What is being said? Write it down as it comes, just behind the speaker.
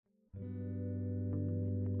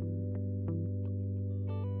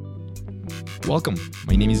Welcome.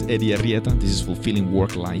 My name is Eddie Arrieta. This is Fulfilling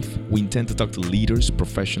Work Life. We intend to talk to leaders,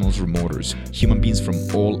 professionals, remoters, human beings from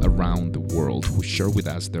all around the world who share with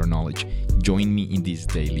us their knowledge. Join me in this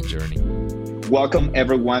daily journey. Welcome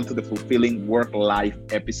everyone to the Fulfilling Work Life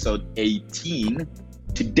episode 18.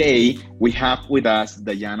 Today we have with us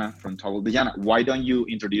Diana from Toggle. Diana, why don't you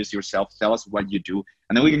introduce yourself? Tell us what you do,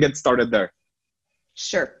 and then we can get started there.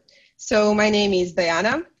 Sure. So my name is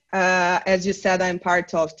Diana. As you said, I'm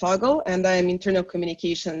part of Toggle and I'm internal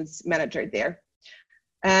communications manager there.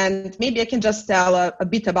 And maybe I can just tell a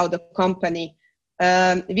bit about the company.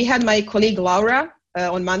 We had my colleague Laura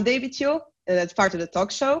on Monday with you as part of the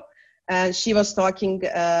talk show. And she was talking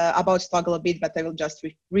about Toggle a bit, but I will just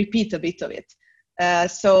repeat a bit of it.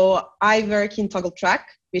 So I work in Toggle Track,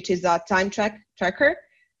 which is a time tracker,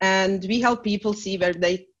 and we help people see where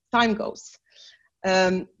their time goes.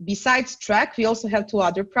 Besides Track, we also have two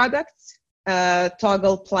other products,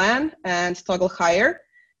 Toggle Plan and Toggle Hire.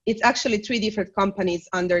 It's actually three different companies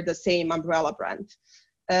under the same umbrella brand.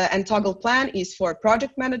 And Toggle Plan is for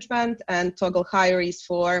project management, and Toggle Hire is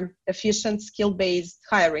for efficient skill-based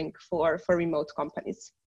hiring for remote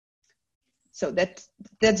companies. So that's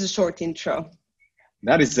a short intro.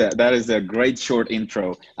 That is a great short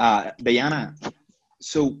intro. Diana,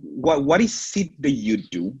 so what is it that you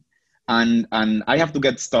do? And I have to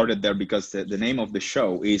get started there because the name of the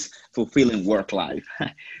show is Fulfilling Work Life.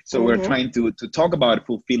 So we're trying to talk about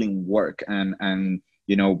fulfilling work and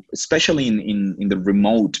you know, especially in the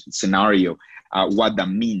remote scenario, what that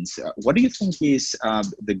means. What do you think is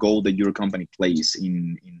the goal that your company plays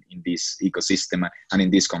in this ecosystem and in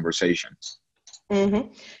this conversation?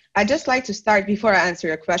 I'd just like to start, before I answer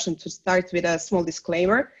your question, to start with a small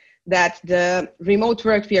disclaimer that the remote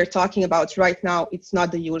work we are talking about right now, it's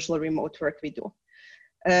not the usual remote work we do.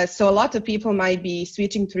 So a lot of people might be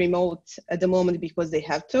switching to remote at the moment because they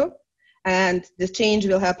have to, and the change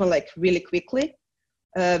will happen like really quickly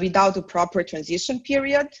without a proper transition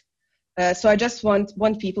period. So I just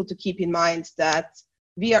want people to keep in mind that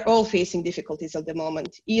we are all facing difficulties at the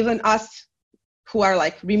moment. Even us who are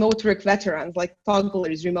like remote work veterans, like Toggle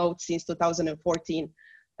is remote since 2014.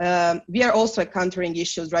 We are also encountering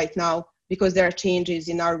issues right now because there are changes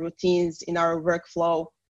in our routines, in our workflow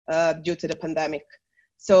due to the pandemic.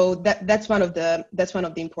 So that's one of the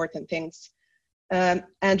important things.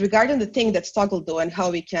 And regarding the thing that Toggle do and how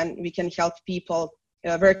we can help people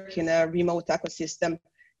work in a remote ecosystem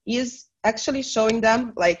is actually showing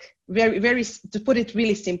them, like very to put it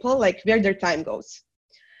really simple, like where their time goes.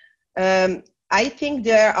 I think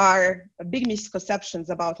there are big misconceptions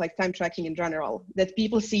about like time tracking in general, that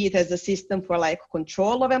people see it as a system for like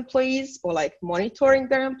control of employees or like monitoring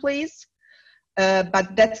their employees.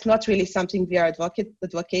 But that's not really something we are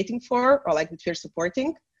advocating for or like that we're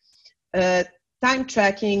supporting. Time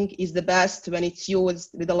tracking is the best when it's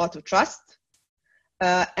used with a lot of trust.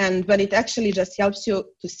 And when it actually just helps you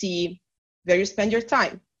to see where you spend your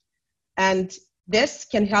time. And this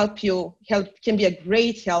can can be a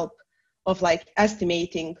great help of like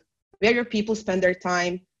estimating where your people spend their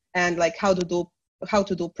time and like how to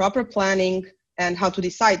do proper planning and how to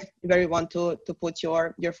decide where you want to put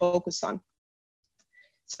your focus on.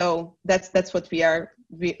 So that's what we are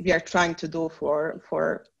trying to do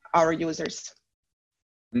for our users.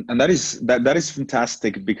 And that is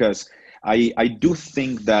fantastic, because I do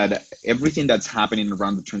think that everything that's happening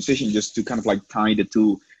around the transition, just to kind of like tie the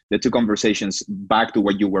two conversations back to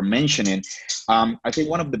what you were mentioning, I think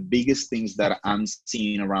one of the biggest things that I'm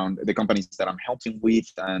seeing around the companies that I'm helping with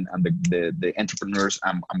and the entrepreneurs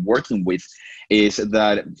I'm working with is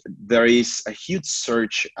that there is a huge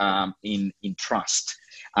surge in trust.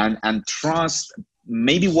 And trust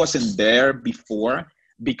maybe wasn't there before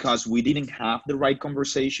because we didn't have the right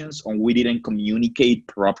conversations or we didn't communicate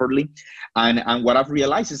properly. And what I've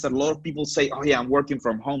realized is that a lot of people say, oh yeah, I'm working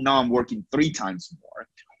from home, now I'm working 3 times more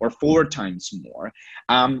or 4 times more.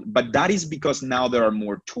 But that is because now there are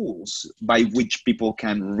more tools by which people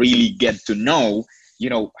can really get to know,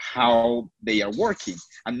 you know, how they are working.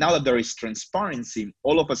 And now that there is transparency,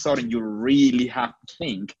 all of a sudden you really have to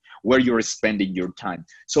think where you're spending your time.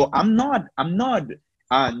 So I'm not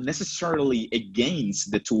necessarily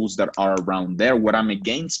against the tools that are around there. What I'm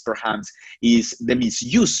against perhaps is the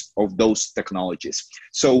misuse of those technologies.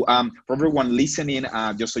 So for everyone listening,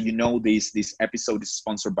 just so you know, this episode is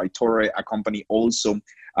sponsored by Torre, a company also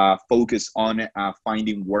focused on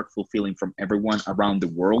finding work fulfilling from everyone around the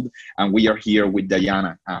world. And we are here with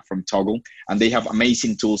Diana from Toggle, and they have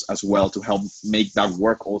amazing tools as well to help make that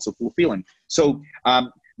work also fulfilling. So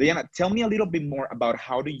Diana, tell me a little bit more about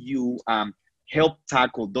how do you help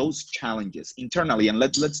tackle those challenges internally? And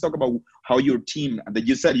let's talk about how your team, that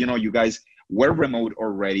you said, you guys were remote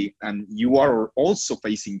already and you are also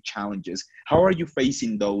facing challenges. How are you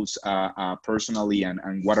facing those personally, and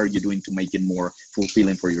what are you doing to make it more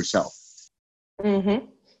fulfilling for yourself? Mm-hmm.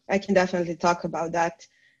 I can definitely talk about that.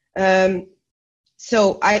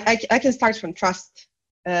 So I can start from trust,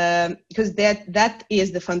 because that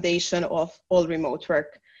is the foundation of all remote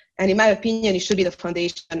work. And in my opinion, it should be the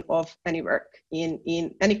foundation of any work in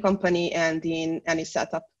any company and in any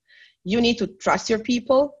setup. You need to trust your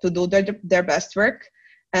people to do their best work.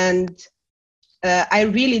 And I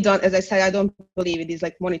really don't, as I said, I don't believe in these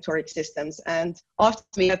like monitoring systems. And often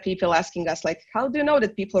we have people asking us like, how do you know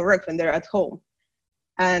that people work when they're at home?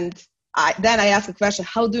 And then I ask the question,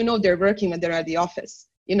 how do you know they're working when they're at the office?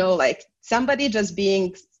 Like somebody just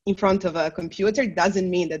being in front of a computer doesn't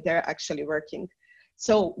mean that they're actually working.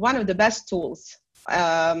 So one of the best tools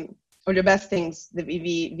or the best things that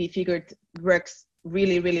we figured works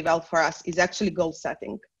really, really well for us is actually goal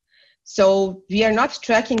setting. So we are not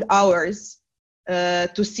tracking hours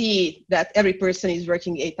to see that every person is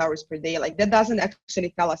working 8 hours per day. Like that doesn't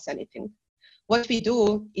actually tell us anything. What we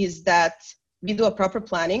do is that we do a proper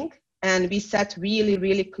planning and we set really,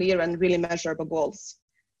 really clear and really measurable goals.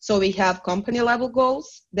 So we have company level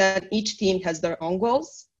goals, then each team has their own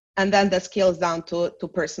goals, and then that scales down to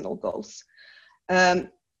personal goals.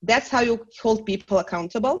 That's how you hold people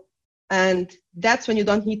accountable. And that's when you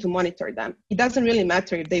don't need to monitor them. It doesn't really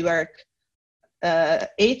matter if they work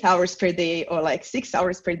 8 hours per day or like 6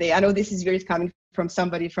 hours per day. I know this is weird coming from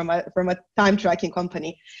somebody from a time tracking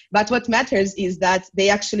company, but what matters is that they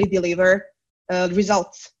actually deliver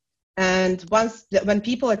results. And when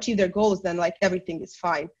people achieve their goals, then like everything is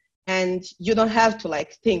fine. And you don't have to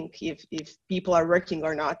like think if people are working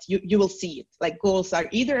or not. You will see it. Like goals are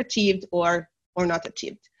either achieved or not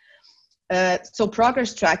achieved. So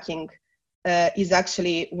progress tracking is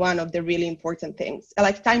actually one of the really important things.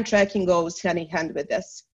 Like time tracking goes hand in hand with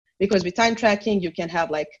this, because with time tracking, you can have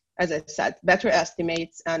like, as I said, better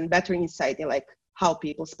estimates and better insight in like how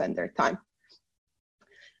people spend their time.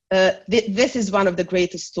 This is one of the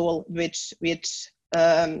greatest tools which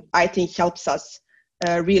I think helps us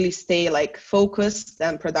really stay like focused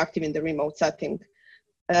and productive in the remote setting.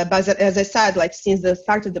 But as I said, like since the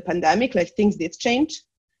start of the pandemic, like things did change,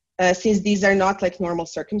 since these are not like normal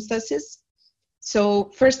circumstances.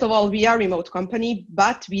 So first of all, we are a remote company,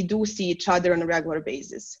 but we do see each other on a regular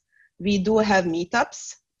basis. We do have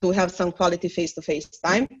meetups to have some quality face-to-face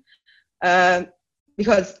time,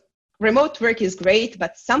 because remote work is great,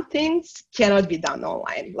 but some things cannot be done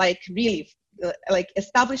online. Like really, like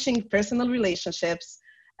establishing personal relationships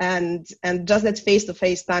and just that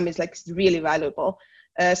face-to-face time is like really valuable.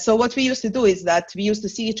 So what we used to do is that we used to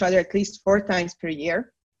see each other at least 4 times per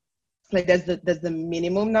year. Like that's the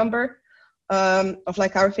minimum number of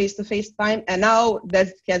like our face-to-face time, and now that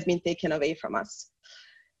has been taken away from us.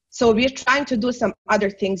 So we're trying to do some other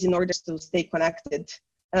things in order to stay connected.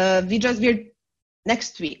 We're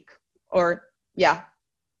next week, or a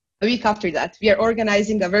week after that, we are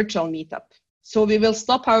organizing a virtual meetup. So we will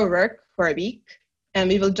stop our work for a week and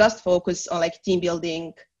we will just focus on like team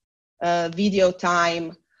building, video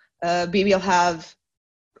time. We will have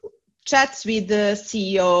chats with the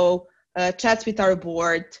CEO, chats with our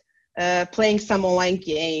board, playing some online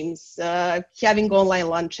games, having online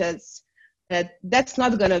lunches. That's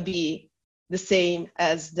not going to be the same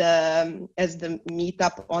as the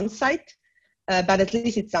meetup on site, but at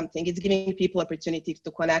least it's something. It's giving people opportunity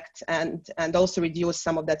to connect and also reduce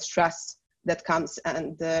some of that stress that comes,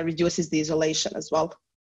 and reduces the isolation as well.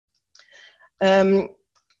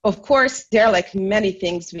 Of course, there are like many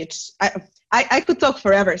things which I could talk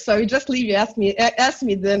forever. So I just leave you, ask me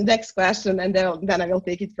the next question, and then I will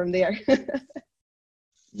take it from there.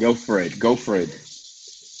 Go for it.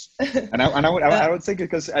 And I would say,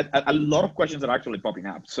 because a lot of questions are actually popping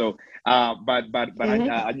up. So, but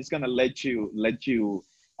I'm just gonna let you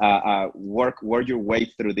work your way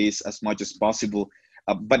through this as much as possible.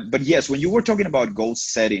 But yes, when you were talking about goal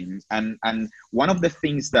setting, and one of the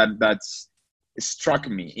things that's struck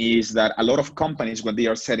me is that a lot of companies, when they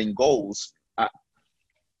are setting goals,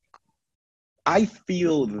 I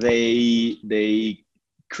feel they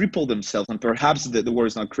cripple themselves, and perhaps the word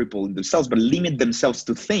is not cripple themselves, but limit themselves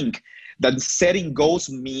to think that setting goals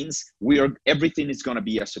means everything is going to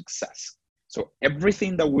be a success. So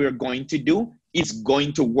everything that we're going to do is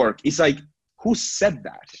going to work. It's like, who said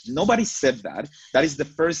that? Nobody said that. That is the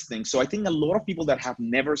first thing. So I think a lot of people that have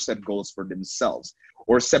never set goals for themselves,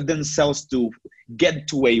 or set themselves to get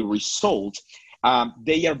to a result,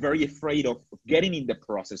 they are very afraid of getting in the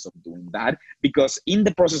process of doing that, because in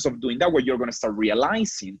the process of doing that, what you're going to start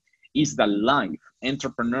realizing is that life,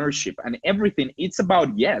 entrepreneurship, and everything, it's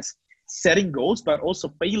about, yes, setting goals, but also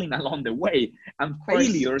failing along the way. And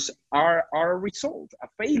failures are a result. A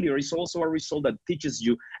failure is also a result that teaches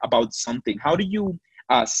you about something. How do you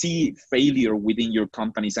see failure within your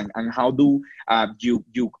companies, and how do you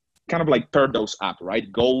kind of like pair those up,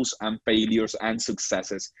 right? Goals and failures and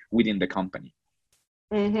successes within the company.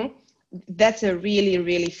 Mm-hmm. That's a really,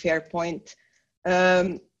 really fair point.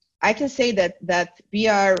 I can say that we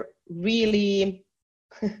are really,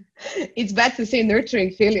 it's bad to say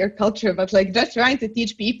nurturing failure culture, but like just trying to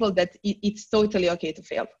teach people that it's totally okay to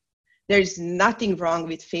fail. There's nothing wrong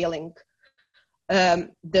with failing.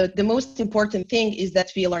 The most important thing is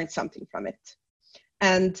that we learn something from it.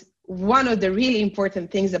 And one of the really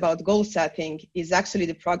important things about goal setting is actually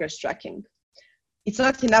the progress tracking. It's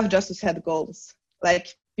not enough just to set goals.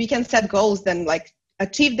 Like we can set goals, then like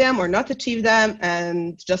achieve them or not achieve them,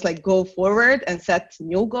 and just like go forward and set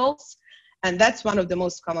new goals. And that's one of the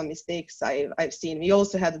most common mistakes I've seen. We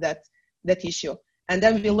also had that issue. And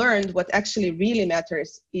then we learned what actually really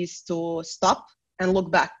matters is to stop and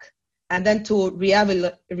look back, and then to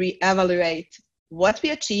reevaluate what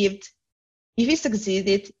we achieved, if we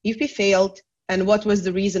succeeded, if we failed, and what was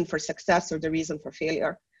the reason for success or the reason for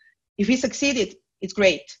failure. If we succeeded, it's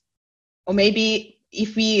great. Or maybe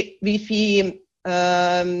if we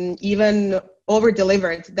even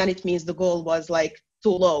over-delivered, then it means the goal was like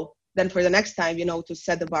too low. Then for the next time, to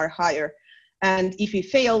set the bar higher. And if we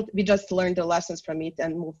failed, we just learn the lessons from it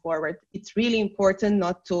and move forward. It's really important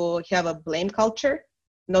not to have a blame culture,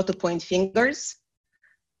 not to point fingers,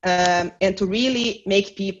 and to really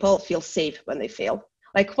make people feel safe when they fail.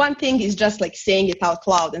 Like one thing is just like saying it out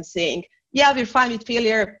loud and saying, yeah, we're fine with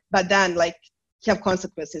failure, but then like have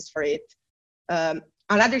consequences for it.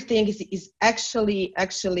 Another thing is actually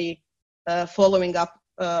following up,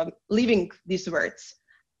 living these words,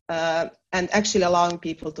 and actually allowing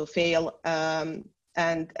people to fail, and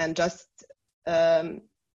just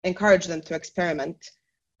encourage them to experiment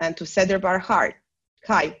and to set their bar high.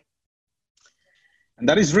 And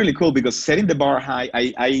that is really cool, because setting the bar high,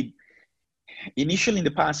 I initially in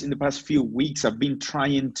the past few weeks, I've been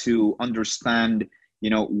trying to understand,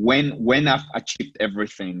 when I've achieved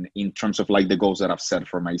everything in terms of like the goals that I've set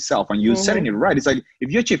for myself. And you're setting it right. It's like,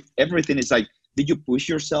 if you achieve everything, it's like, did you push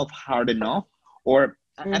yourself hard enough? Or,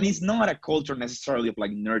 and it's not a culture necessarily of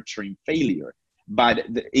like nurturing failure, but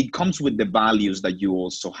it comes with the values that you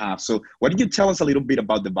also have. So why don't you tell us a little bit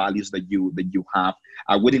about the values that you have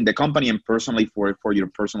within the company and personally for your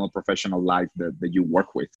personal professional life that you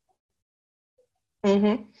work with?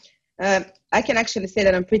 I can actually say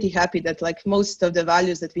that I'm pretty happy that like most of the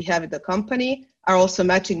values that we have in the company are also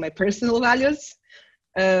matching my personal values,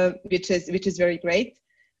 which is very great.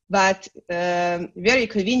 But very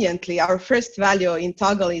conveniently, our first value in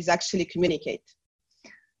Toggle is actually communicate.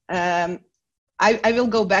 I will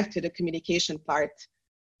go back to the communication part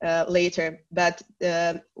later, but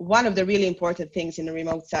one of the really important things in a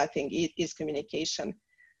remote setting is communication,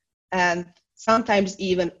 and sometimes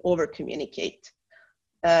even over-communicate.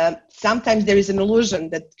 Sometimes there is an illusion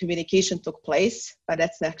that communication took place, but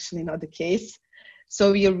that's actually not the case.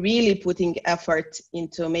 So we are really putting effort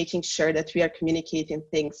into making sure that we are communicating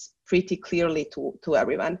things pretty clearly to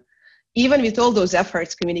everyone. Even with all those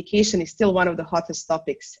efforts, communication is still one of the hottest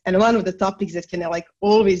topics, and one of the topics that can like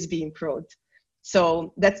always be improved.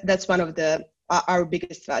 So that's one of our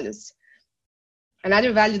biggest values.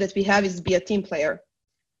 Another value that we have is be a team player.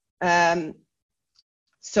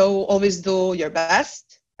 So always do your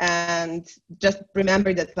best, and just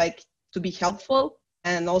remember that like to be helpful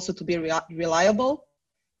and also to be reliable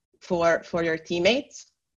for your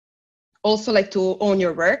teammates. Also like to own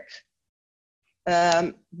your work.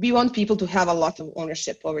 We want people to have a lot of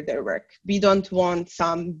ownership over their work. We don't want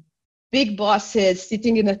some big bosses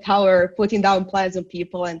sitting in a tower, putting down plans on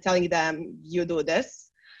people and telling them, you do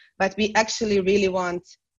this. But we actually really want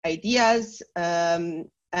ideas and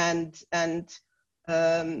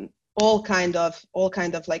all kind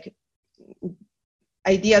of like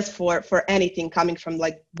ideas for anything coming from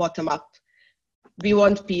like bottom up. We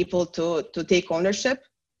want people to take ownership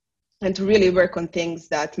and to really work on things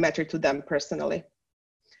that matter to them personally.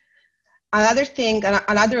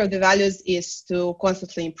 Another of the values is to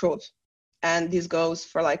constantly improve. And this goes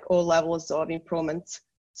for like all levels of improvement.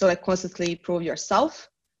 So like constantly improve yourself,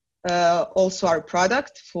 also our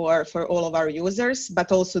product for all of our users,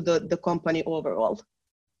 but also the company overall.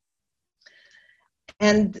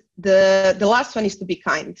 And the last one is to be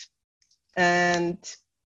kind. And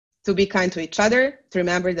to be kind to each other, to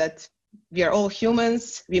remember that we are all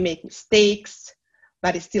humans, we make mistakes,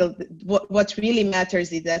 but it's still what really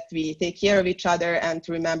matters is that we take care of each other and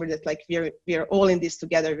to remember that like we're all in this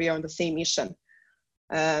together. We are on the same mission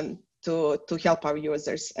to help our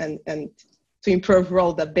users and to improve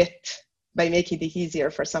world a bit by making it easier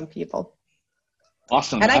for some people.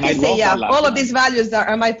 Awesome. And I can say, yeah, all of these values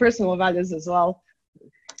are my personal values as well.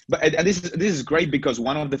 But and this is great because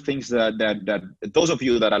one of the things that those of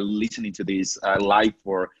you that are listening to this live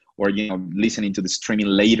or listening to the streaming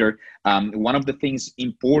later, one of the things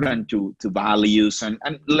important to values and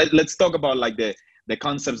let's talk about like the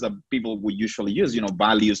concepts that people would usually use,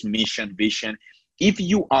 values, mission, vision. If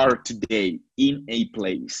you are today in a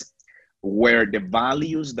place where the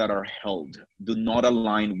values that are held do not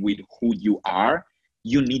align with who you are,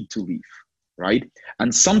 you need to leave, right?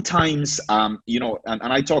 And sometimes, and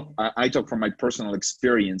I talk from my personal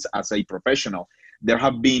experience as a professional. There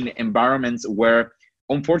have been environments where,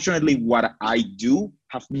 unfortunately, what I do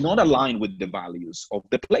have not aligned with the values of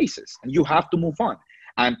the places, and you have to move on.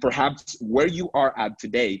 And perhaps where you are at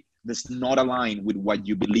today does not align with what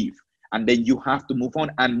you believe, and then you have to move on.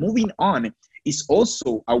 And moving on is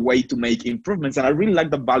also a way to make improvements. And I really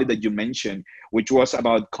like the value that you mentioned, which was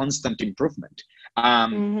about constant improvement.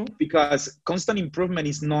 Because constant improvement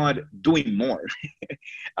is not doing more.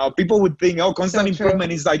 People would think, constant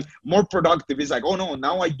improvement is like more productive. It's like, oh no,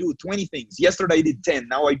 now I do 20 things. Yesterday I did 10,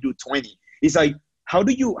 now I do 20. It's like, how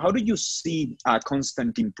do you see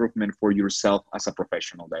constant improvement for yourself as a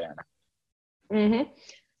professional, Diana?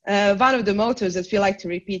 One of the mottos that we like to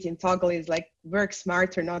repeat in Toggle is like, work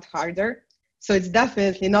smarter, not harder. So it's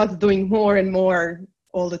definitely not doing more and more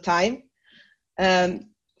all the time.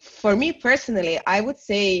 For me personally, I would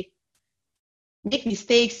say make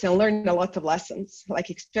mistakes and learn a lot of lessons, like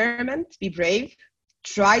experiment, be brave,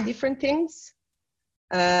 try different things,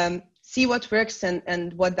 see what works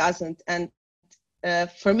and what doesn't. And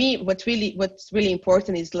for me, what's really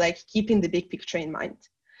important is like keeping the big picture in mind.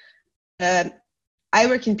 I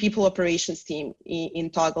work in people operations team in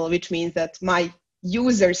Toggle, which means that my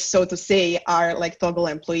users, so to say, are like Toggle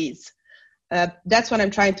employees. That's what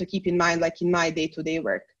I'm trying to keep in mind, like in my day-to-day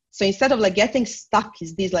work. So instead of like getting stuck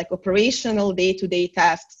is these like operational day-to-day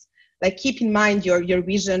tasks, like keep in mind your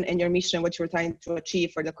vision and your mission, what you're trying to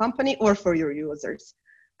achieve for the company or for your users.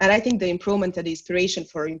 And I think the improvement and the inspiration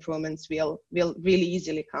for improvements will really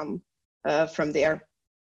easily come from there.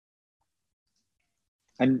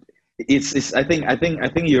 And I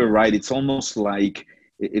think you're right. It's almost like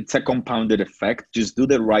it's a compounded effect. Just do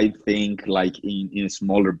the right thing, like in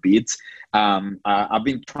smaller bits. I've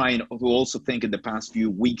been trying to also think in the past few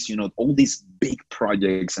weeks, all these big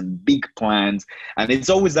projects and big plans, and it's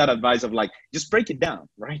always that advice of like, just break it down,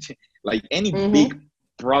 right? Like any big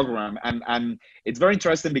program, and it's very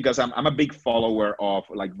interesting because I'm a big follower of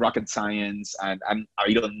like rocket science, and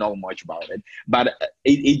I don't know much about it, but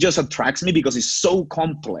it just attracts me because it's so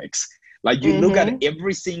complex. Like you look at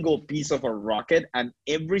every single piece of a rocket, and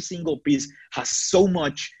every single piece has so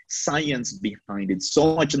much science behind it,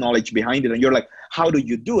 so much knowledge behind it. And you're like, how do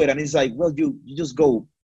you do it? And it's like, well, you just go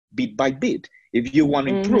bit by bit. If you want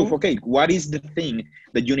to improve, okay, what is the thing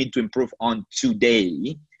that you need to improve on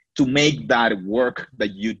today to make that work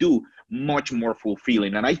that you do much more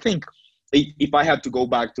fulfilling? And I think if I had to go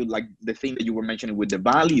back to like the thing that you were mentioning with the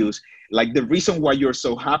values, like the reason why you're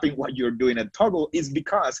so happy what you're doing at Toggle is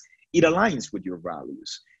because it aligns with your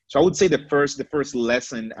values. So I would say the first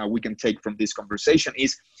lesson we can take from this conversation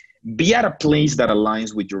is be at a place that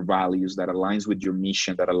aligns with your values, that aligns with your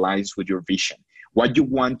mission, that aligns with your vision. What you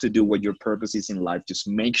want to do, what your purpose is in life, just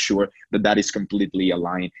make sure that is completely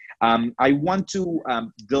aligned. I want to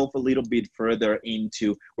delve a little bit further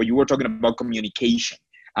into what you were talking about, communication,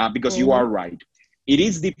 because you are right. It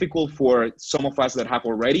is difficult for some of us that have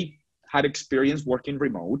already had experience working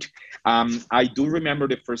remote. I do remember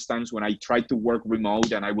the first times when I tried to work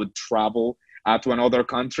remote and I would travel to another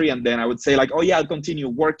country, and then I would say like, oh yeah, I'll continue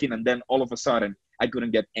working, and then all of a sudden I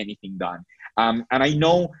couldn't get anything done. And I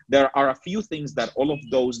know there are a few things that all of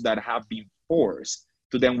those that have been forced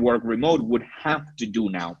to then work remote would have to do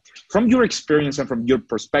now. From your experience and from your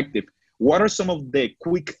perspective, what are some of the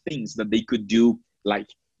quick things that they could do like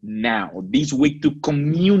now, this week, to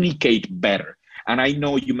communicate better? And I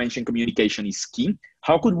know you mentioned communication is key.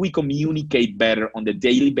 How could we communicate better on the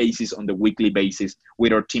daily basis, on the weekly basis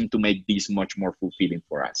with our team to make this much more fulfilling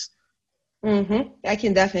for us? I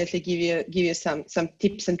can definitely give you some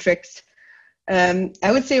tips and tricks.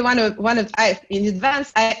 I would say in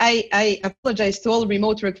advance, I apologize to all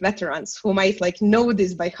remote work veterans who might like know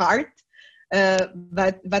this by heart.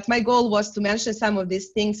 But my goal was to mention some of these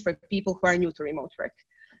things for people who are new to remote work.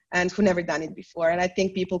 and who never done it before. And I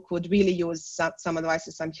think people could really use some advice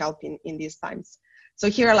and some help in these times. So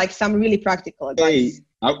here are like some really practical advice.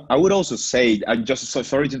 Hey, I would also say,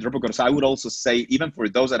 sorry to interrupt, because I would also say, even for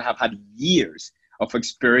those that have had years of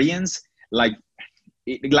experience, like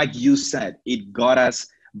you said, it got us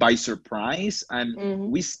by surprise, and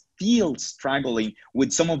we still struggling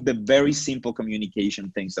with some of the very simple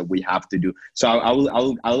communication things that we have to do. So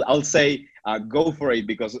I'll say go for it,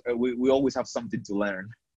 because we always have something to learn.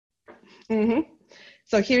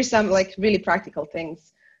 So here's some like really practical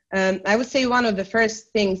things. I would say one of the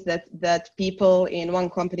first things that people in one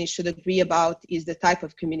company should agree about is the type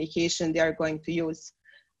of communication they are going to use.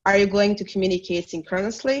 Are you going to communicate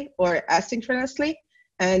synchronously or asynchronously?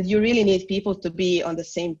 And you really need people to be on the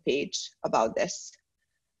same page about this.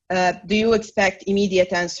 Do you expect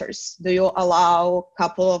immediate answers? Do you allow a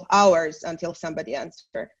couple of hours until somebody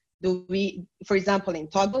answers? Do we, for example, in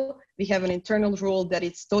Toggl, we have an internal rule that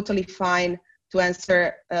it's totally fine to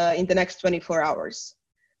answer in the next 24 hours.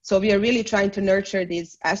 So we are really trying to nurture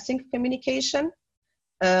this async communication,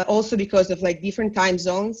 also because of like different time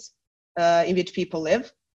zones in which people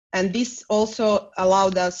live. And this also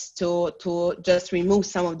allowed us to just remove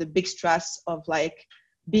some of the big stress of like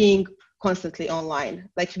being constantly online.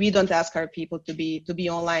 Like we don't ask our people to be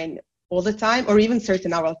online all the time, or even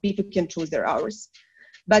certain hours. People can choose their hours.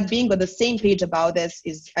 But being on the same page about this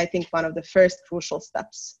is, I think, one of the first crucial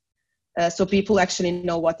steps. So people actually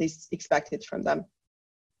know what is expected from them.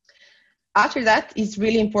 After that, it's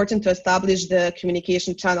really important to establish the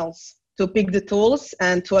communication channels, to pick the tools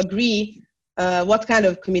and to agree what kind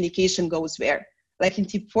of communication goes where. Like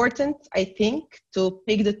it's important, I think, to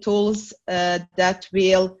pick the tools that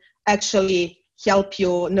will actually help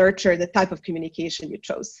you nurture the type of communication you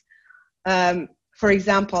chose. For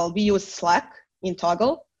example, we use Slack in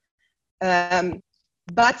Toggl,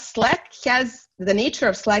 but Slack has, the nature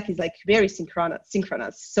of Slack is like very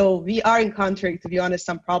synchronous. So we are encountering, to be honest,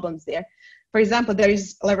 some problems there. For example, there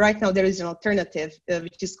is, like right now, there is an alternative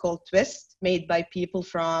which is called Twist, made by people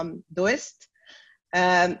from Doist.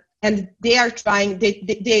 And they are trying,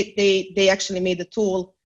 they actually made a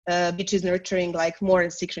tool which is nurturing like more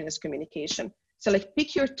asynchronous communication. So like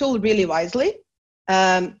pick your tool really wisely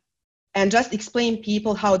and just explain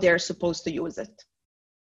people how they're supposed to use it.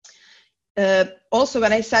 Also,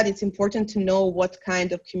 when I said it's important to know what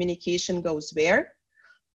kind of communication goes where.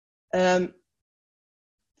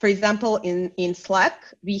 For example, in Slack,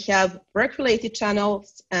 we have work-related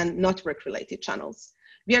channels and not work-related channels.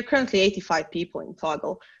 We are currently 85 people in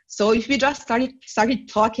Toggl. So if we just started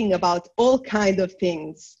talking about all kinds of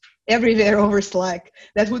things everywhere over Slack,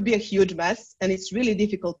 that would be a huge mess, and it's really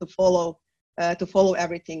difficult to follow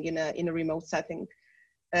everything in a remote setting.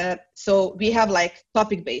 So we have like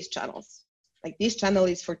topic-based channels. Like this channel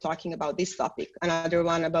is for talking about this topic, another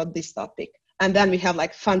one about this topic, and then we have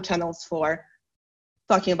like fun channels for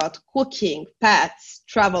talking about cooking, pets,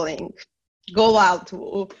 traveling, go out,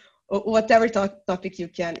 whatever topic you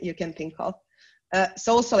can think of.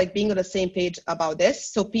 So also like being on the same page about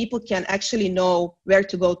this, so people can actually know where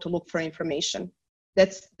to go to look for information.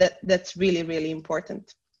 That's really, really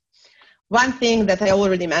important. One thing that I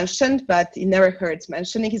already mentioned, but it never hurts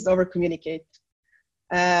mentioning, is over communicate.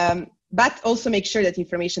 But also make sure that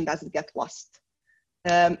information doesn't get lost.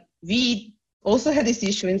 We also had this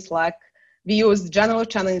issue in Slack. We used general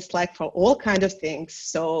channel in Slack for all kinds of things.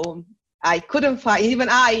 So I couldn't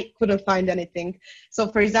find anything. So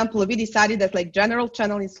for example, we decided that like general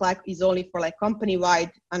channel in Slack is only for like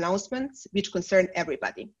company-wide announcements, which concern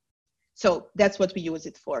everybody. So that's what we use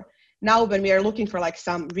it for. Now, when we are looking for like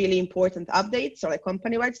some really important updates or like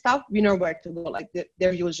company-wide stuff, we know where to go. Like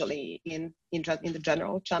they're usually in the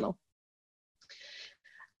general channel.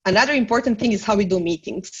 Another important thing is how we do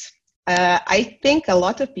meetings. I think a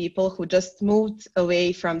lot of people who just moved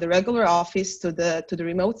away from the regular office to the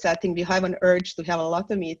remote setting, we have an urge to have a lot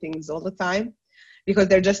of meetings all the time because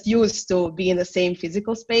they're just used to be in the same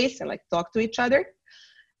physical space and like talk to each other.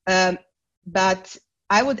 But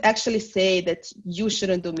I would actually say that you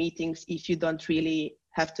shouldn't do meetings if you don't really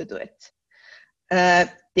have to do it.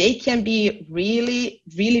 They can be really,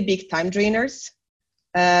 really big time drainers.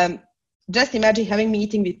 Just imagine having a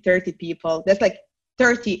meeting with 30 people. That's like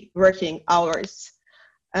 30 working hours.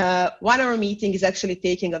 1 hour meeting is actually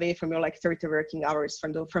taking away from your like 30 working hours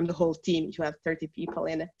from the whole team. You have 30 people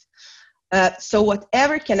in it. So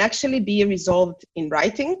whatever can actually be resolved in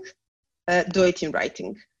writing, do it in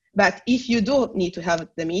writing. But if you do need to have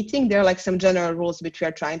the meeting, there are like some general rules which we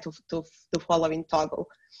are trying to follow in Toggl.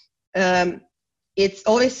 It's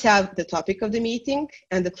always have the topic of the meeting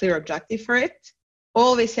and the clear objective for it.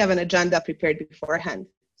 Always have an agenda prepared beforehand.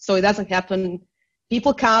 So it doesn't happen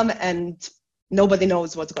people come and nobody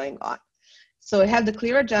knows what's going on. So have the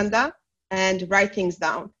clear agenda and write things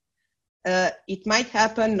down. It might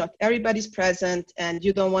happen, not everybody's present, and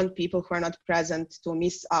you don't want people who are not present to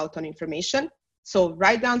miss out on information. So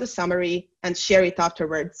write down the summary and share it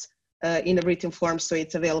afterwards in a written form so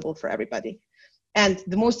it's available for everybody. And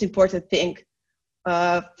the most important thing,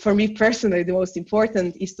 for me personally, the most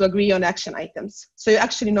important is to agree on action items. So you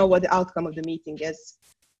actually know what the outcome of the meeting is.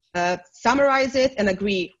 Summarize it and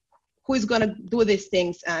agree who is going to do these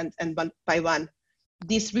things and by when.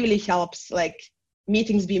 This really helps like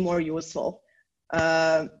meetings be more useful.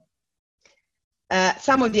 Some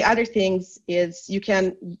of the other things is you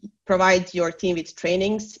can provide your team with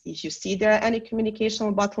trainings if you see there are any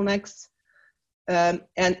communicational bottlenecks,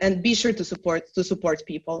 and be sure to support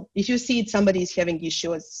people. If you see somebody is having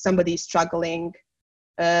issues, somebody is struggling,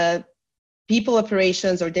 people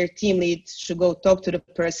operations or their team lead should go talk to the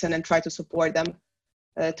person and try to support them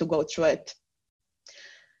to go through it.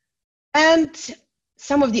 And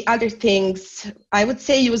some of the other things, I would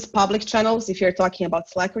say use public channels if you're talking about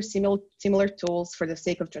Slack or similar tools for the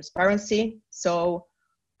sake of transparency. So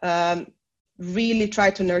really try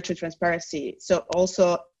to nurture transparency. So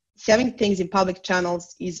also having things in public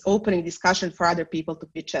channels is opening discussion for other people to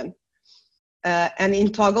pitch in. And in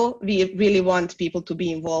Toggl, we really want people to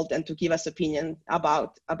be involved and to give us opinion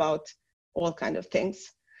about all kinds of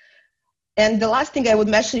things. And the last thing I would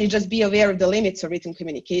mention is just be aware of the limits of written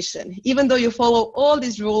communication. Even though you follow all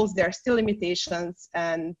these rules, there are still limitations,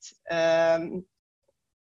 and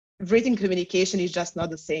written communication is just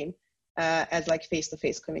not the same as like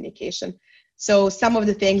face-to-face communication. So some of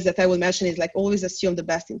the things that I will mention is like always assume the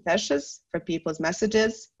best intentions for people's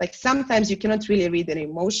messages. Like sometimes you cannot really read an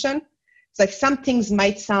emotion. It's like some things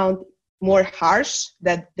might sound more harsh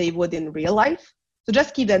than they would in real life. So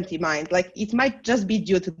just keep that in mind. Like it might just be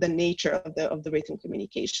due to the nature of the written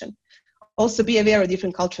communication. Also be aware of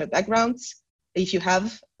different cultural backgrounds if you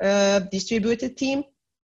have a distributed team,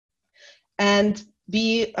 and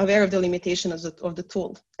be aware of the limitations of the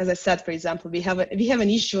tool. As I said, for example, we have an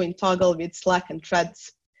issue in Toggl with Slack and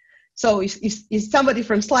Threads. So if somebody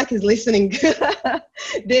from Slack is listening,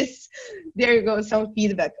 there you go, some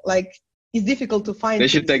feedback. Like it's difficult to find. They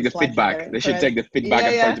should take the feedback. They should take the feedback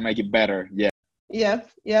and try to make it better. Yeah.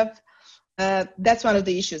 Yep. That's one of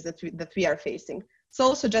the issues that we are facing. So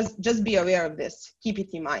also just be aware of this. Keep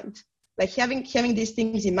it in mind. Like having these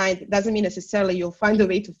things in mind doesn't mean necessarily you'll find a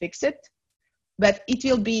way to fix it, but it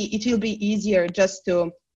will be easier just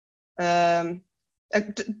to when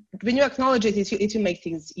you acknowledge it, it will make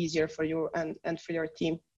things easier for you and for your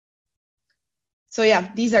team. So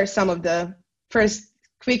yeah, these are some of the first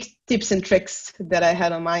quick tips and tricks that I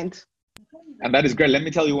had on mind. And that is great. Let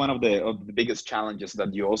me tell you one of the biggest challenges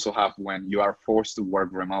that you also have when you are forced to work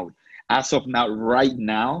remote. As of now, right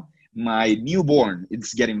now, my newborn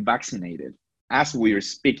is getting vaccinated as we are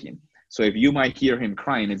speaking. So if you might hear him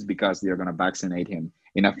crying, it's because they're going to vaccinate him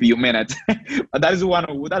in a few minutes. But that is one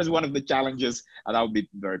of the challenges, and that would be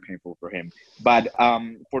very painful for him. But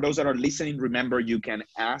for those that are listening, remember you can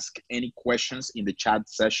ask any questions in the chat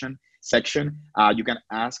section. You can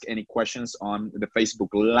ask any questions on the Facebook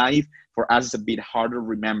Live. For us, it's a bit harder.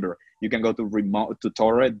 Remember, you can go to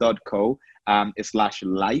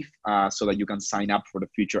remotetutore.co/live so that you can sign up for the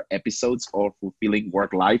future episodes of Fulfilling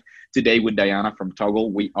Work Life. Today with Diana from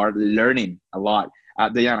Toggl, we are learning a lot.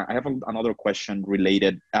 Diana, I have another question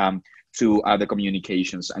related to the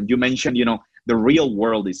communications. And you mentioned, the real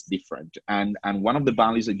world is different. And one of the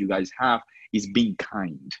values that you guys have is being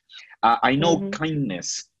kind. I know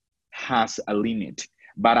kindness has a limit,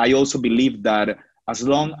 but I also believe that as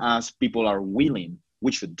long as people are willing,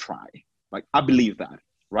 we should try. Like, I believe that,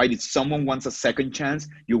 right? If someone wants a second chance,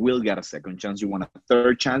 you will get a second chance. You want a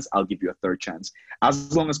third chance, I'll give you a third chance.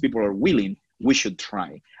 As long as people are willing, we should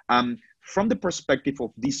try. From the perspective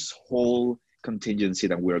of this whole contingency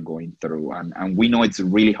that we're going through, and we know it's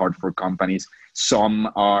really hard for companies. Some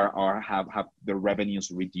have their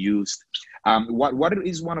revenues reduced. What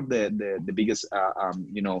is one of the biggest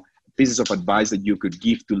pieces of advice that you could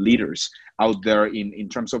give to leaders out there in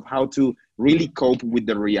terms of how to really cope with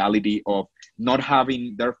the reality of not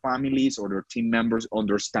having their families or their team members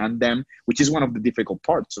understand them, which is one of the difficult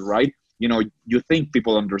parts, right? You think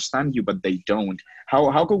people understand you, but they don't.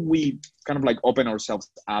 How could we kind of like open ourselves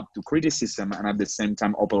up to criticism and at the same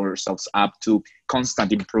time open ourselves up to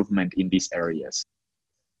constant improvement in these areas?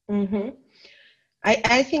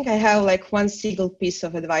 I think I have like one single piece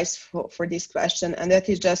of advice for this question, and that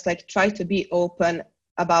is just like try to be open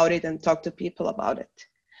about it and talk to people about it.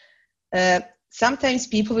 Sometimes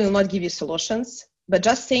people will not give you solutions, but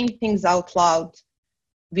just saying things out loud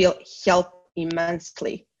will help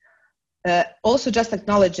immensely. Also, just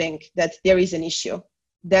acknowledging that there is an issue,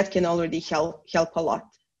 that can already help a lot.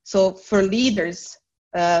 So for leaders,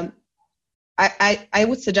 I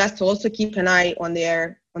would suggest to also keep an eye on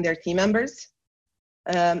their team members.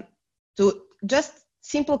 To just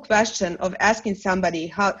simple question of asking somebody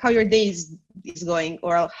how your day is going,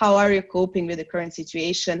 or how are you coping with the current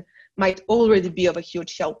situation, might already be of a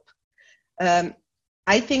huge help.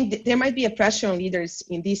 I think that there might be a pressure on leaders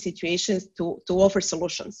in these situations to offer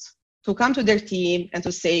solutions, to come to their team and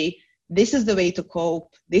to say, this is the way to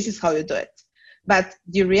cope, this is how you do it. But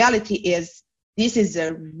the reality is, this is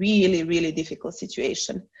a really, really difficult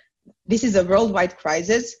situation. This is a worldwide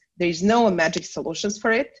crisis. There is no magic solutions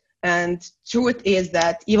for it. And truth is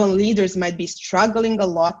that even leaders might be struggling a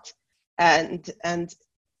lot, and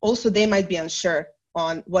also they might be unsure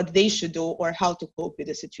on what they should do or how to cope with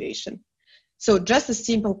the situation. So just a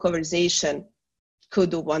simple conversation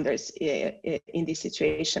could do wonders in this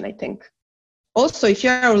situation, I think. Also, if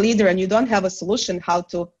you're a leader and you don't have a solution how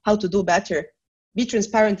to do better, be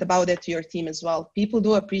transparent about it to your team as well. People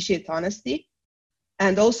do appreciate honesty,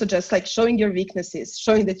 and also just like showing your weaknesses,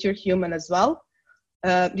 showing that you're human as well.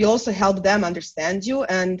 You also help them understand you,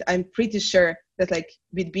 and I'm pretty sure that like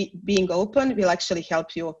with being open, we'll actually help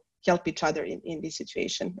each other in this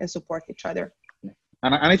situation and support each other.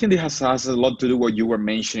 And I think it has a lot to do with what you were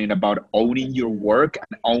mentioning about owning your work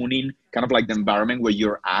and owning kind of like the environment where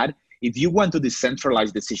you're at. If you want to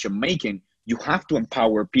decentralize decision making, you have to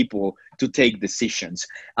empower people to take decisions.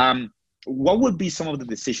 What would be some of the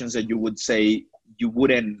decisions that you would say you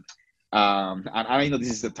wouldn't, and I know this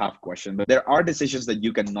is a tough question, but there are decisions that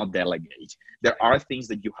you cannot delegate. There are things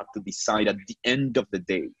that you have to decide at the end of the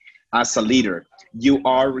day. As a leader, you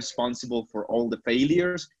are responsible for all the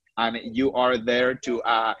failures, and you are there to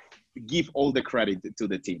give all the credit to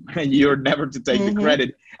the team. You're never to take the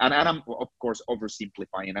credit. And I'm, of course,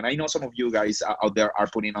 oversimplifying. And I know some of you guys out there are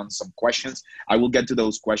putting on some questions. I will get to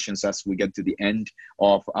those questions as we get to the end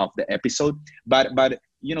of the episode. But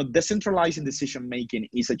you know, decentralizing decision-making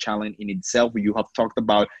is a challenge in itself. You have talked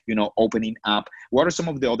about, you know, opening up. What are some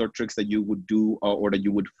of the other tricks that you would do or that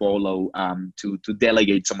you would follow to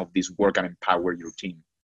delegate some of this work and empower your team?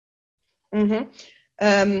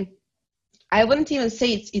 I wouldn't even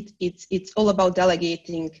say it's all about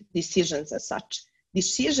delegating decisions as such.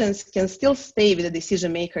 Decisions can still stay with the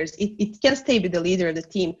decision makers. It can stay with the leader of the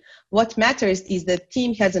team. What matters is the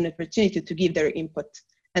team has an opportunity to give their input,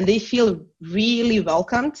 and they feel really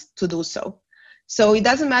welcomed to do so. So it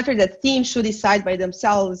doesn't matter that teams should decide by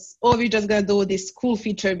themselves, oh, we're just going to do this cool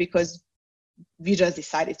feature because we just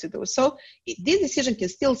decided to do so. This decision can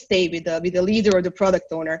still stay with the leader or the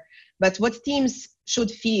product owner. But what teams should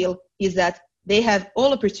feel is that they have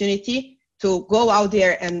all opportunity to go out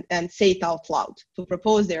there and say it out loud, to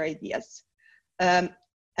propose their ideas. And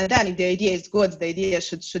then if the idea is good, the idea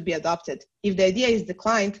should be adopted. If the idea is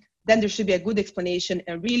declined, then there should be a good explanation,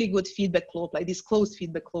 a really good feedback loop, like this closed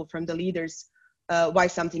feedback loop from the leaders, why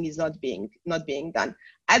something is not being done.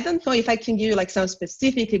 I don't know if I can give you like some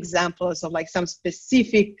specific examples of like some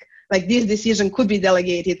specific, like this decision could be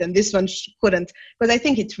delegated and this one couldn't, because I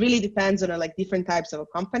think it really depends on like different types of a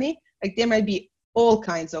company. Like there might be all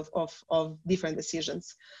kinds of different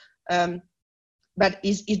decisions. But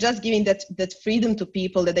it's just giving that freedom to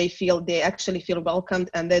people, that they actually feel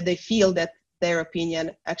welcomed, and that they feel that their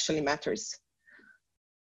opinion actually matters.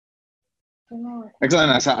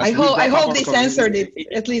 Excellent. I hope this answered it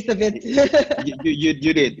at least a bit.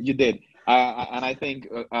 you did. And I think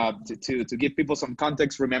to give people some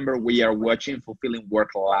context, remember we are watching Fulfilling Work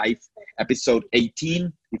Live, episode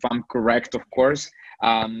 18, if I'm correct, of course.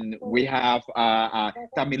 We have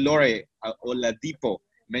Tamilore Oladipo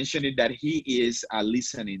mentioning that he is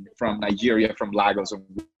listening from Nigeria, from Lagos, on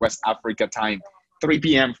West Africa time, 3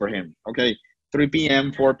 p.m. for him, okay? 3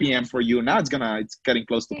 p.m., 4 p.m. for you. Now it's getting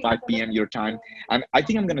close to 5 p.m. your time. And I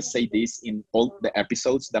think I'm gonna say this in all the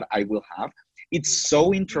episodes that I will have. It's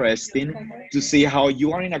so interesting to see how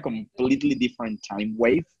you are in a completely different time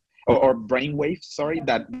wave or brain wave, sorry,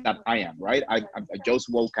 that I am, right? I just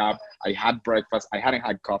woke up, I had breakfast, I hadn't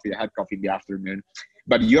had coffee, I had coffee in the afternoon,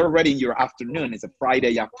 but you're already in your afternoon. It's a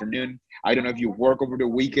Friday afternoon. I don't know if you work over the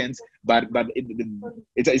weekends, but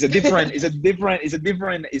it's a different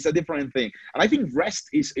thing. And I think rest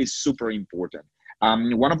is super important.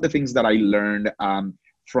 One of the things that I learned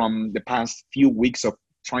from the past few weeks of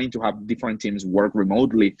trying to have different teams work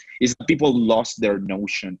remotely is that people lost their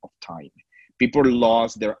notion of time. People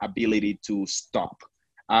lost their ability to stop.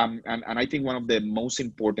 And I think one of the most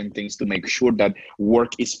important things to make sure that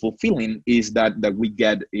work is fulfilling is that we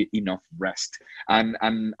get enough rest. And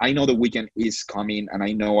I know the weekend is coming, and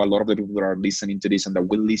I know a lot of the people that are listening to this and that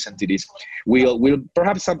will listen to this will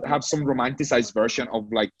perhaps have some romanticized version of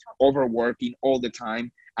like overworking all the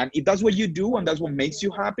time. And if that's what you do and that's what makes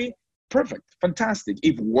you happy, perfect, fantastic.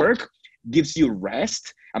 If work gives you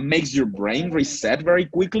rest and makes your brain reset very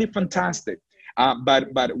quickly, fantastic. But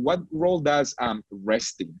what role does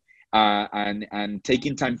resting and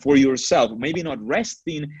taking time for yourself, maybe not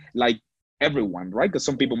resting like everyone, right? Because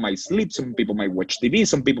some people might sleep, some people might watch TV,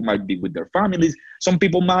 some people might be with their families, some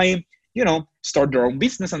people might, start their own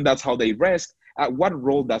business, and that's how they rest. What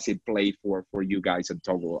role does it play for you guys at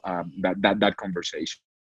Toggl, that conversation?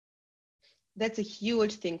 That's a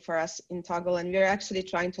huge thing for us in Toggl, and we're actually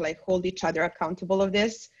trying to like hold each other accountable of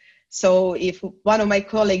this. So if one of my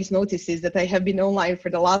colleagues notices that I have been online for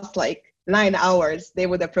the last like 9 hours, they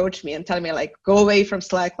would approach me and tell me like, go away from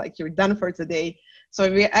Slack, like you're done for today. So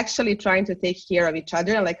we're actually trying to take care of each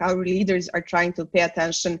other. Like our leaders are trying to pay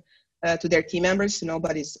attention to their team members so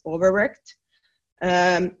nobody's overworked.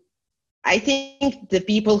 I think the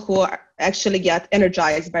people who actually get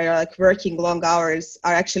energized by like working long hours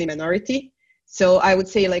are actually minority. So I would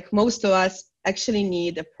say like most of us actually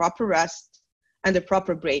need a proper rest and a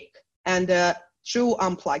proper break and true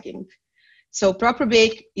unplugging. So proper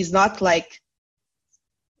break is not like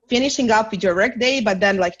finishing up with your work day, but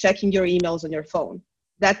then like checking your emails on your phone.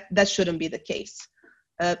 That shouldn't be the case.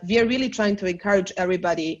 We are really trying to encourage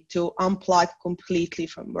everybody to unplug completely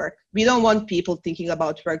from work. We don't want people thinking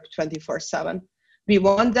about work 24/7. We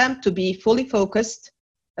want them to be fully focused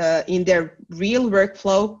in their real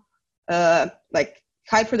workflow, like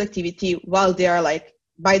high productivity while they are like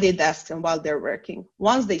by their desks and while they're working.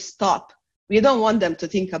 Once they stop, we don't want them to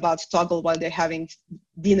think about Toggl while they're having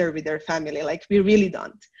dinner with their family. Like we really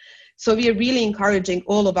don't. So we are really encouraging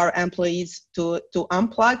all of our employees to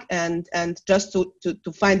unplug and just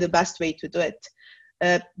to find the best way to do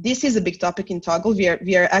it. This is a big topic in Toggl.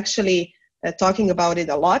 We are actually talking about it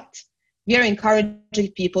a lot. We are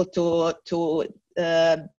encouraging people to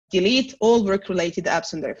delete all work-related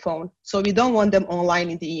apps on their phone. So we don't want them online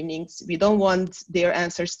in the evenings. We don't want their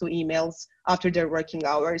answers to emails after their working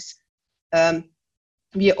hours.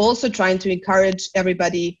 We are also trying to encourage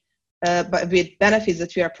everybody but with benefits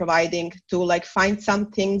that we are providing to like find some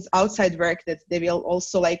things outside work that they will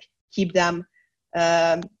also like keep them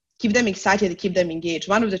excited, keep them engaged.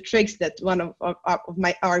 One of the tricks that one of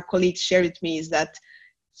our colleagues shared with me is that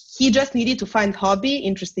he just needed to find hobby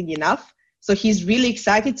interesting enough. So he's really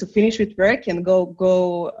excited to finish with work and go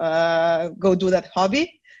do that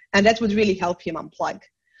hobby, and that would really help him unplug.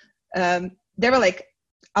 There were like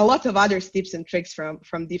a lot of other tips and tricks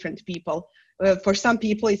from different people. For some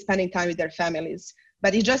people, it's spending time with their families,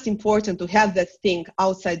 but it's just important to have that thing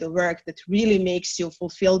outside the work that really makes you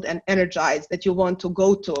fulfilled and energized, that you want to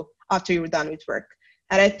go to after you're done with work.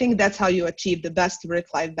 And I think that's how you achieve the best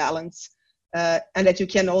work-life balance, and that you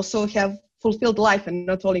can also have fulfilled life and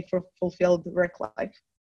not only for fulfilled work life.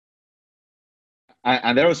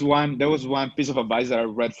 And there was one piece of advice that I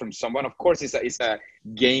read from someone. Of course, it's a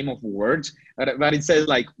game of words, but it says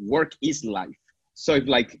like work is life. So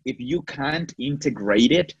if you can't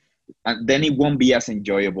integrate it, then it won't be as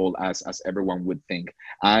enjoyable as everyone would think.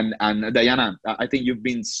 And Diana, I think you've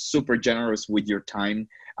been super generous with your time.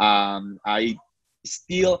 I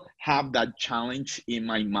still have that challenge in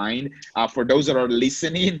my mind. For those that are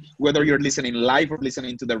listening, whether you're listening live or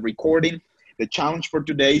listening to the recording, the challenge for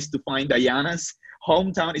today is to find Diana's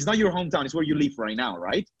hometown. It's not your hometown, it's where you live right now,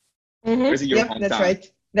 right? Mm-hmm. Or is it your hometown?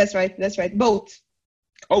 That's right. Both.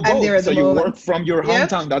 Oh, both. So you work from your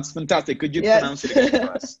hometown. Yep. That's fantastic. Could you pronounce it again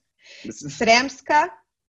for us? Sremska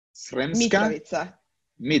Mitrovica.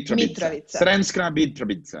 Sremska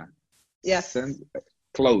Mitrovica. Yes.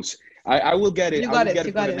 Close. I will get it. I will get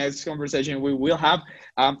it for the next conversation we will have.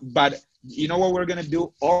 But you know what we're going to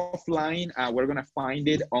do offline? We're going to find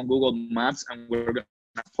it on Google Maps and we're going to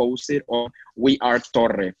post it on We Are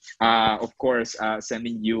Torre. Of course,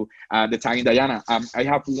 sending you the tagging. Diana, I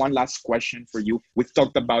have one last question for you. We've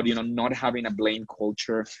talked about, not having a blame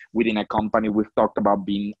culture within a company. We've talked about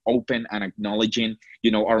being open and acknowledging,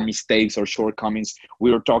 our mistakes or shortcomings.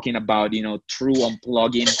 We were talking about, true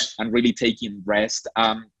unplugging and really taking rest.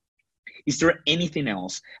 Is there anything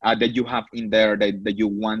else that you have in there that you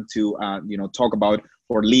want to, talk about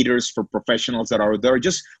for leaders, for professionals that are there,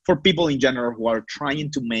 just for people in general who are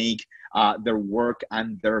trying to make their work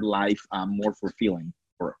and their life more fulfilling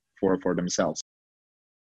for themselves?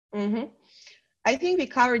 Mm-hmm. I think we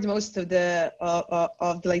covered most of the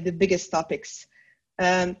biggest topics.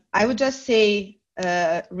 I would just say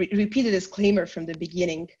repeat a disclaimer from the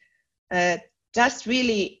beginning. Just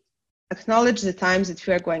really acknowledge the times that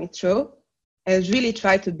we are going through and really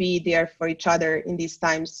try to be there for each other in these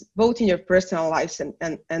times, both in your personal lives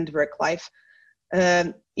and work life.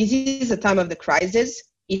 It is a time of the crisis.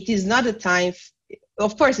 It is not a time,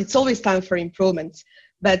 of course, it's always time for improvements,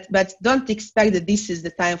 but don't expect that this is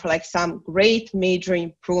the time for like some great major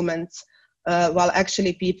improvements, while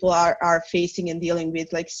actually people are facing and dealing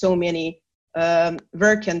with like so many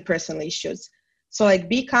work and personal issues. So like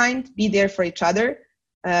be kind, be there for each other,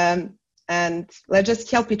 and let's just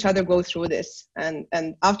help each other go through this.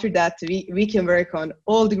 And after that, we can work on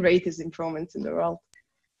all the greatest improvements in the world.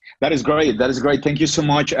 That is great. That is great. Thank you so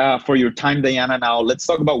much for your time, Diana. Now let's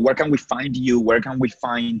talk about where can we find you? Where can we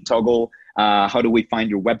find Toggl? How do we find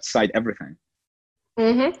your website? Everything.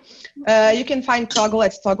 You can find Toggl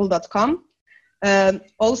at toggl.com.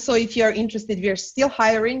 Also, if you're interested, we are still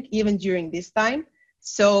hiring even during this time.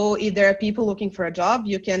 So if there are people looking for a job,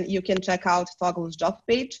 you can check out Toggl's job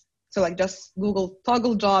page. So like just Google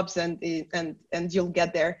Toggl jobs and you'll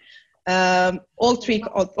get there. All three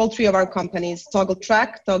of our companies, Toggl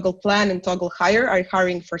Track, Toggl Plan, and Toggl Hire, are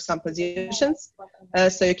hiring for some positions.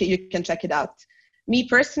 So you can check it out. Me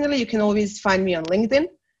personally, you can always find me on LinkedIn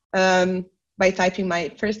by typing my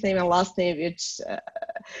first name and last name,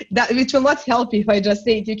 which will not help if I just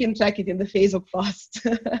say it. You can check it in the Facebook post.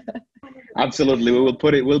 Absolutely, we'll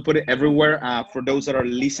put it everywhere. For those that are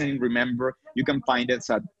listening, remember you can find us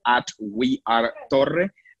at We Are Torre.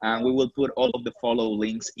 And we will put all of the follow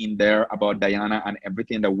links in there about Diana and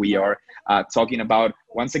everything that we are talking about.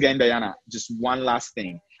 Once again, Diana, just one last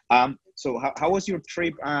thing. So how was your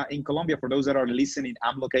trip in Colombia? For those that are listening,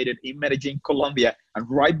 I'm located in Medellin, Colombia. And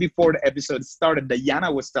right before the episode started,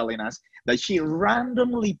 Diana was telling us that she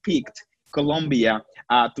randomly picked Colombia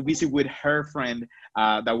to visit with her friend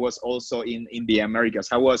that was also in the Americas.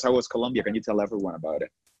 How was Colombia? Can you tell everyone about it?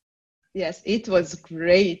 Yes, it was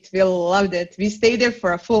great. We loved it. We stayed there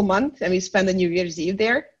for a full month and we spent the New Year's Eve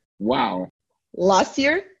there. Wow. Last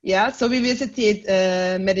year, yeah. So we visited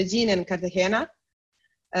Medellin and Cartagena.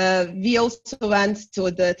 We also went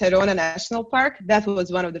to the Tayrona National Park. That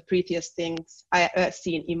was one of the prettiest things I have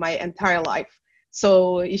seen in my entire life.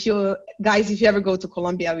 So if you ever go to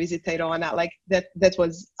Colombia, visit Tayrona, like that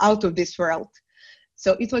was out of this world.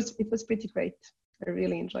 So it was pretty great. I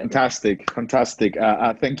really enjoyed it. Fantastic.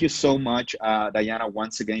 Thank you so much, Diana,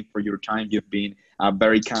 once again for your time. You've been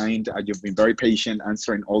very kind. You've been very patient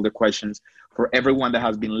answering all the questions. For everyone that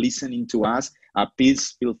has been listening to us,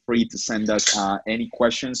 please feel free to send us any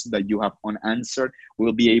questions that you have unanswered.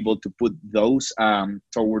 We'll be able to put those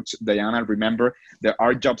towards Diana. Remember, there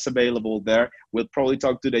are jobs available there. We'll probably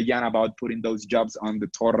talk to Diana about putting those jobs on the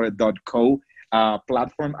torre.co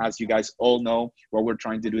platform. As you guys all know, what we're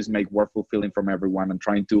trying to do is make work fulfilling from everyone and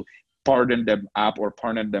trying to partner them up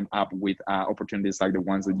with opportunities like the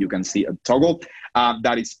ones that you can see at Toggl.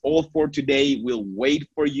 That is all for today. We'll wait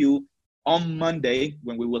for you on Monday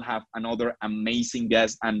when we will have another amazing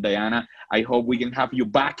guest. And Diana, I hope we can have you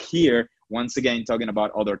back here once again talking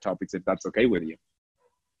about other topics, if that's okay with you.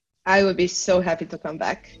 I would be so happy to come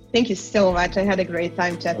back. Thank you so much. I had a great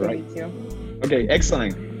time chatting with you. Okay,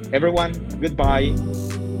 excellent. Everyone, goodbye.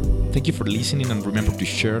 Thank you for listening, and remember to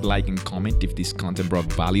share, like, and comment if this content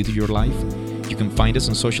brought value to your life. You can find us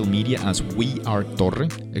on social media as We Are Torre.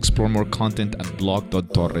 Explore more content at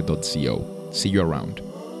blog.torre.co. See you around.